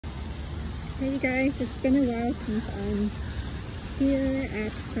Hey guys, it's been a while since I'm here at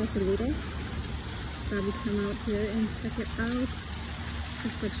Sausalito. Thought we'd come out here and check it out.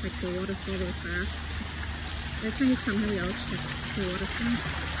 Just go check the waterfall real fast. Every time you come here, you always check the waterfall.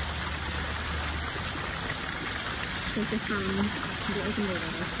 So just the open the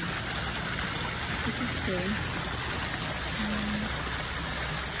waterfall. This is cool.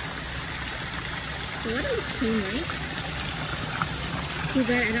 The water is clean, right? Too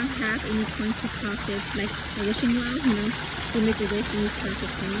bad I don't have any fancy closet like a wishing well, you know, you make a wish and you start to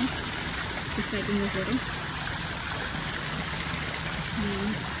clean, just like in the video.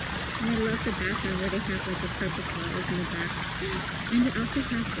 And I love the background where they have like the purple flowers in the back. And it also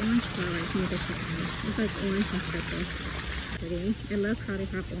has orange flowers, you know, check it out. It's like orange and purple. Pretty. I love how they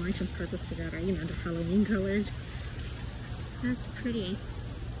have orange and purple together, you know, the Halloween colors. That's pretty.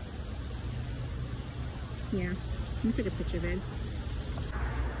 Yeah, let me take a picture of it.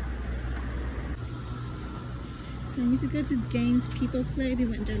 So these are good to games people play. We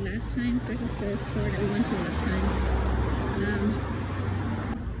went there last time. This is the store that we went to last time.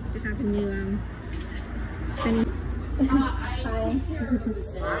 They have a new spinning. Hi.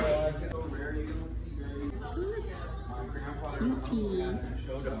 Cutie.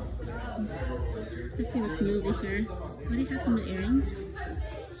 Let's see what's new over here. Oh, they have some new earrings.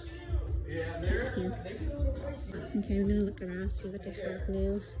 That's cute. Okay, I'm gonna look around, see what they have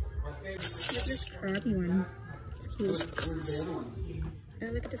new. Look at this Barbie one. It's cute. Oh,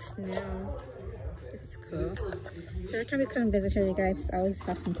 look at the snow. This is cool. So every time we come and visit here, you guys always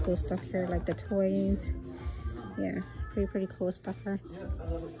have some cool stuff here, like the toys. Yeah, pretty cool stuff here. I'm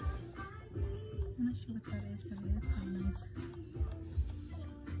not sure what that is, but it is pretty nice.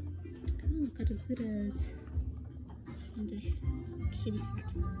 Oh, look at the Buddhas. And the kitty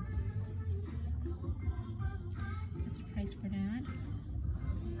cat. That's a price for that.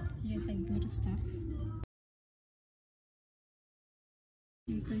 You guys like Buddha stuff.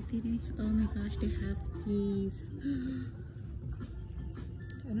 Oh my gosh, they have these. I'm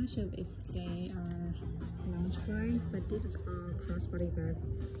not sure if they are lounge fries, but this is all crossbody bag.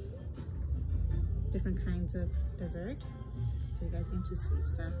 Different kinds of dessert. So you guys into sweet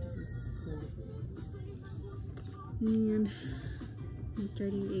stuff. This is cool. And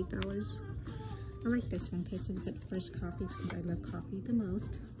 $38. I like this one because it's a bit first coffee since I love coffee the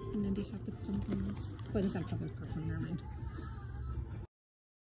most. And then they have the pumpkins. Well, it's not pumpkins, pumpkin, never mind.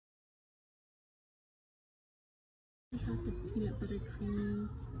 They have the peanut butter cream,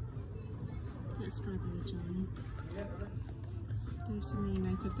 the strawberry jelly. There's so many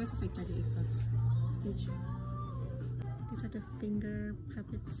nice stuff. This is like 38 bucks each. These are the finger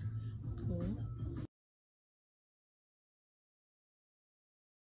puppets. Cool.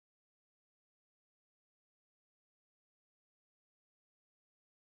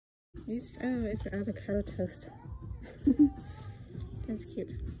 This, oh, it's the avocado toast. That's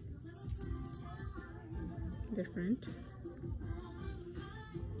cute. Different.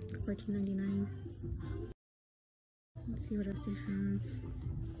 $14.99. Let's see what else they have.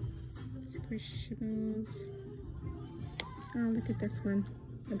 Squishables. Oh, look at this one.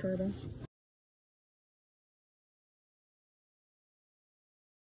 Adorable.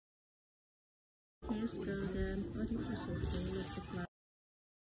 Here's the, oh, these are so cool. With the flower.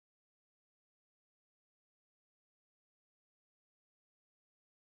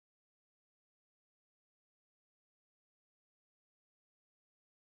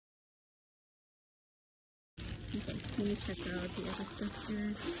 Okay, let me check out the other stuff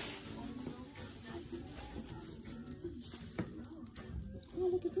here. Oh,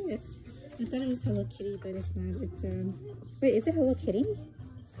 look at this. I thought it was Hello Kitty, but it's not. It's, wait, is it Hello Kitty?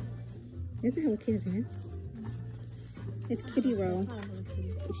 Is it Hello Kitty, isn't it? It's Kitty Roll.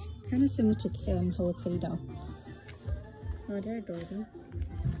 It's kind of similar to Hello Kitty doll. Oh, they're adorable.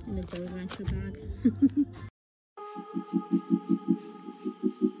 And the Jolly Rancher bag.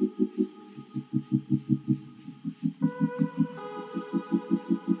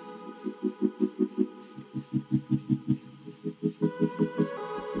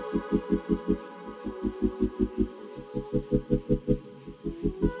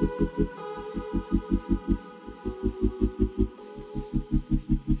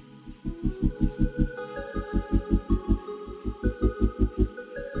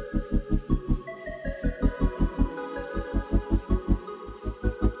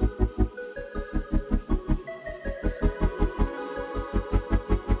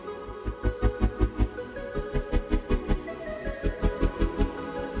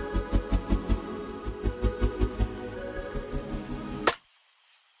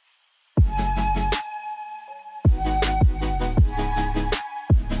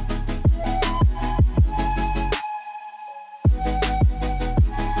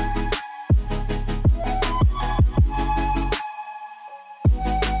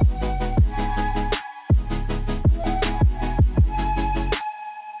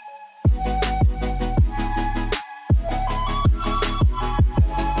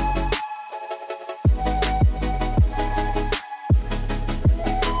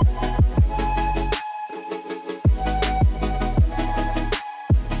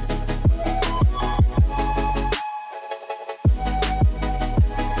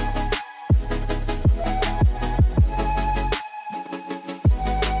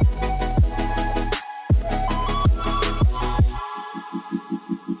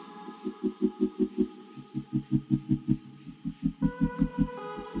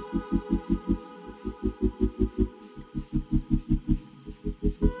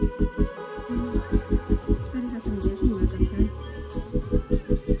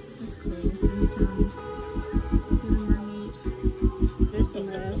 cool. And some little mermaid. There's some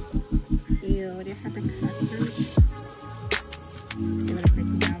ew, they have the cactus. They would have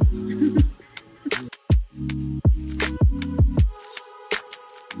freaked me out.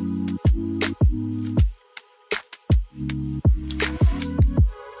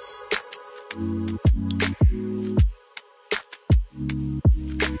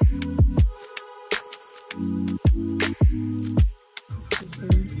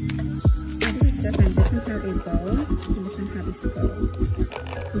 This one's have a bow, and this one have a skull.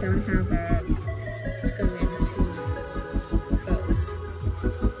 And that one have a skull and two bows.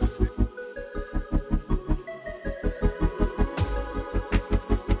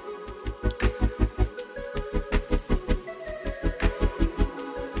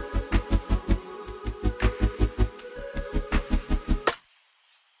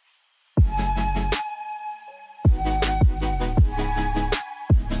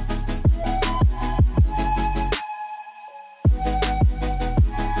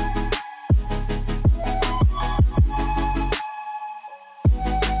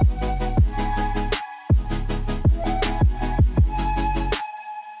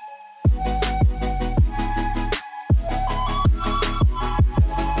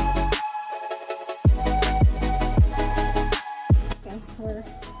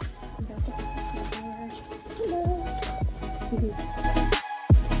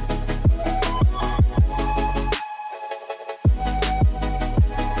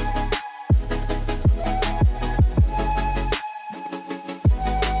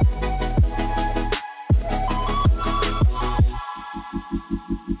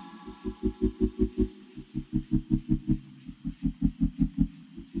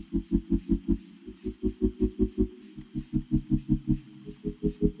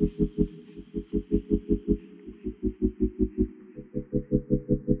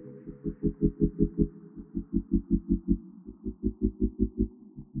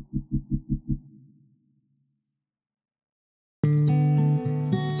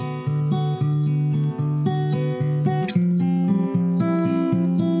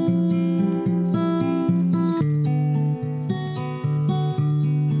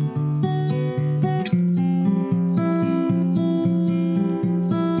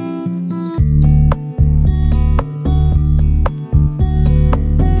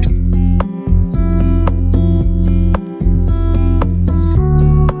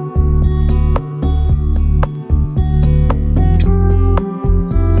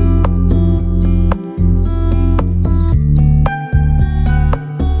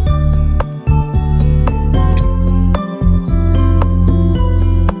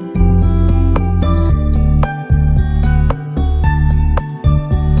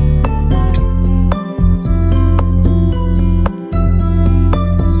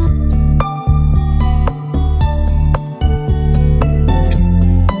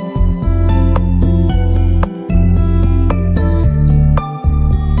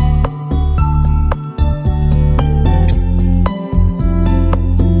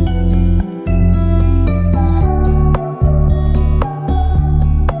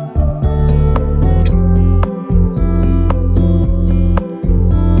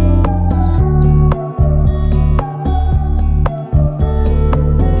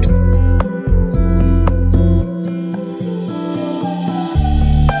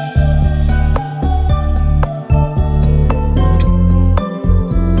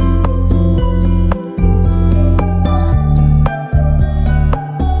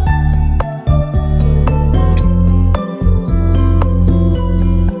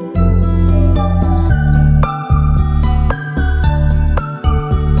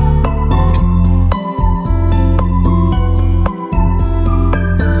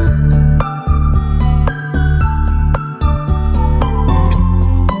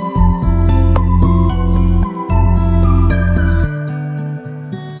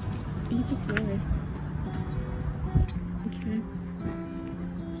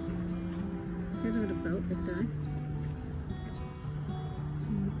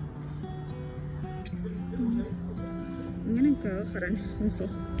 I'm gonna go, hold on, let me see.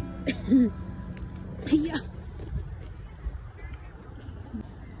 Yeah.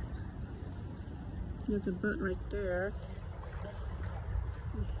 There's a boat right there.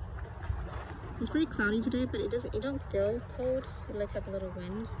 It's pretty cloudy today, but it don't feel cold. It like have a little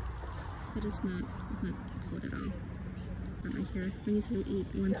wind, but it's not cold at all. Not right here. I used to eat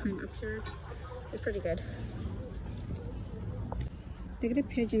one time up here. It's pretty good. Look at the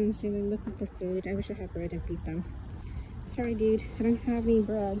pigeons, and they're looking for food. I wish I had bread and feed them. Sorry, dude, I don't have any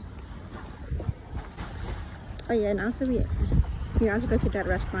bread. Oh yeah, and also We also go to that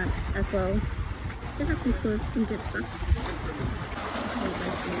restaurant as well. They have some cool, some good stuff.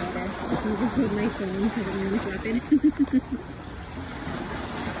 I'm just hold my phone because I'm really rapid.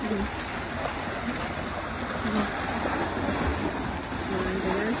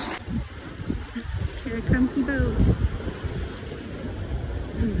 Here comes the boat.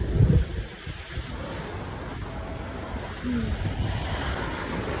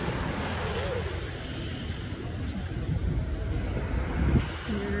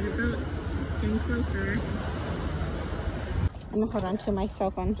 Getting closer. I'm gonna hold on to my cell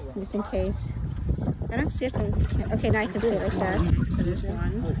phone just in case. I don't see it from. Okay, now I can see it right there. So there's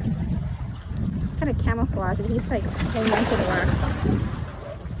one. Kind of camouflage, but he's like holding on to the rock.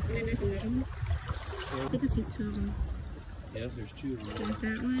 And then there's another one. I think I see two of them. Yes, there's two of them. There's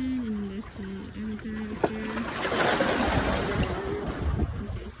that one, and then there's two. And right there.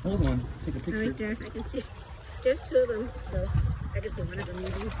 Okay. Hold on, take a picture. Right there, I can see. There's two of them. So I can see one of them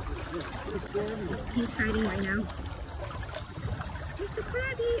maybe. He's hiding right now. He's a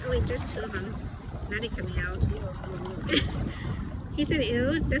crabby. Oh wait, there's two of them. Now they're coming out. He said,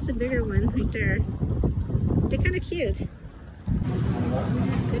 ew, that's a bigger one right there. They're kind of cute. I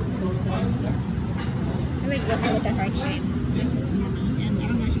like this one with the heart shape. This is mommy. And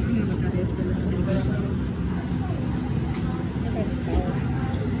I'm not sure what that is, but it's pretty good. That's so.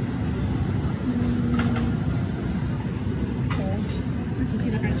 Let's see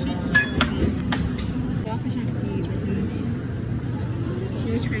the heart shape. We also have these right here.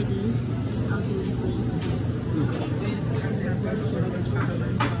 Let's try these. I'll do my food.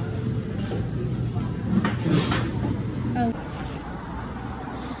 Oh.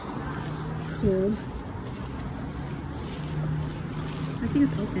 Cool. I think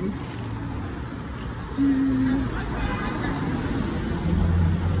it's open.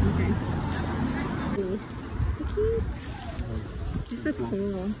 Okay. Okay. They're so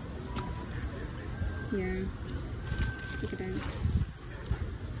cool. Yeah. Look at that.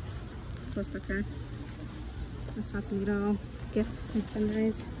 Post okay. The Sausalito gift and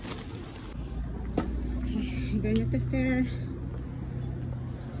sunrise. Okay, I'm going up the stair.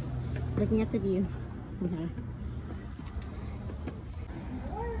 Looking at the view from here.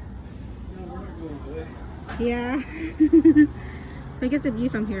 Yeah. Look at the view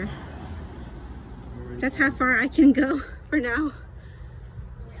from here. That's how far I can go for now.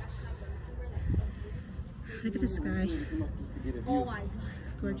 Look at the sky. Oh my god.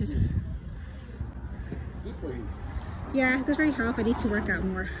 Gorgeous. Good for you. Yeah, it does really help. I need to work out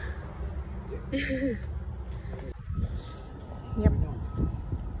more. Yep.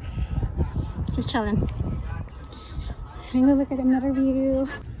 Just chilling. I'm gonna look at another view.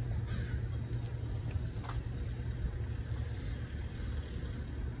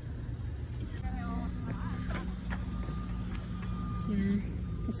 Yeah,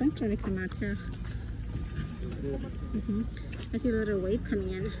 the sun's trying to come out too. I see a little wave coming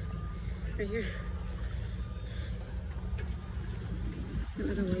in right here. A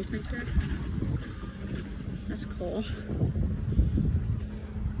little wave right there. That's cool.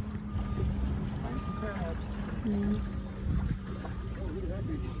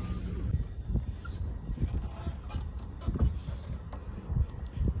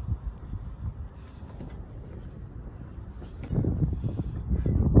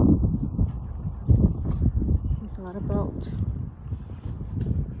 There's a lot of boats.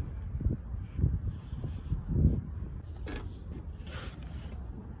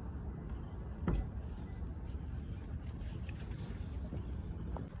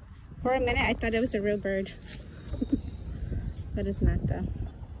 For a minute, I thought it was a real bird. But it's not though.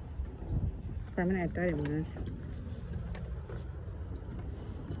 For a minute, I thought it was.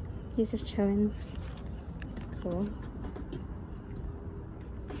 He's just chilling. Cool.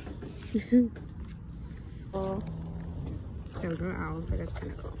 Oh, there were no owls, but that's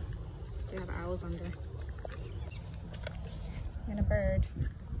kind of cool. They have owls under. And a bird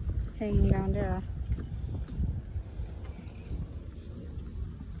hanging down there.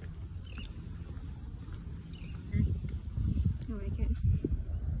 I like it.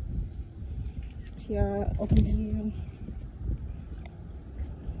 See our open view.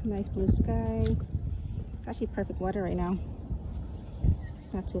 Nice blue sky. It's actually perfect weather right now.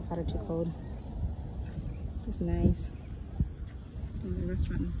 It's not too hot or too cold. It's nice. And the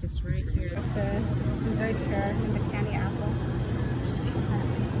restaurant is just right here. The dessert here and the candy apple.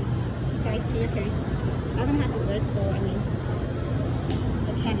 Okay, okay. I haven't had dessert, so I mean,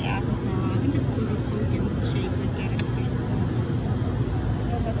 the candy apple. So I think it's the most pumpkin shape right there. It's kind of cool.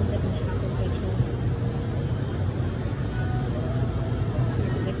 Oh, that's a different chocolate picture.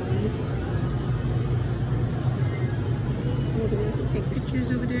 That's a different one. Maybe this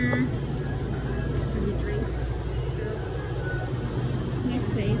here. Maybe drinks. Nice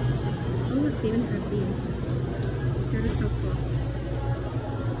place. Oh look, they even have these. That is so cool.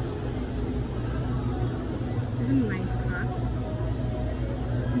 This is a nice car.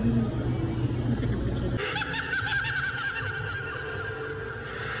 I'll take a picture.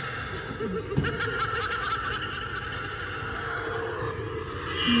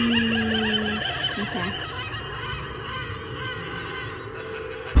 Okay.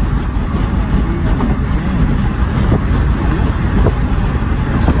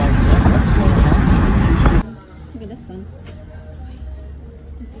 Look at this one.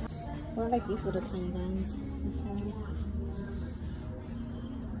 Well, I like these little tiny guys. Okay.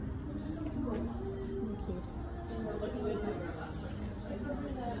 Cute.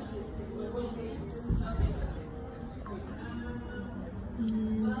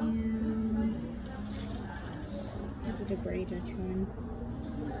 The braids are chilling.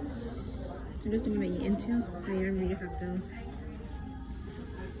 Are those the one that you into? I remember you have those.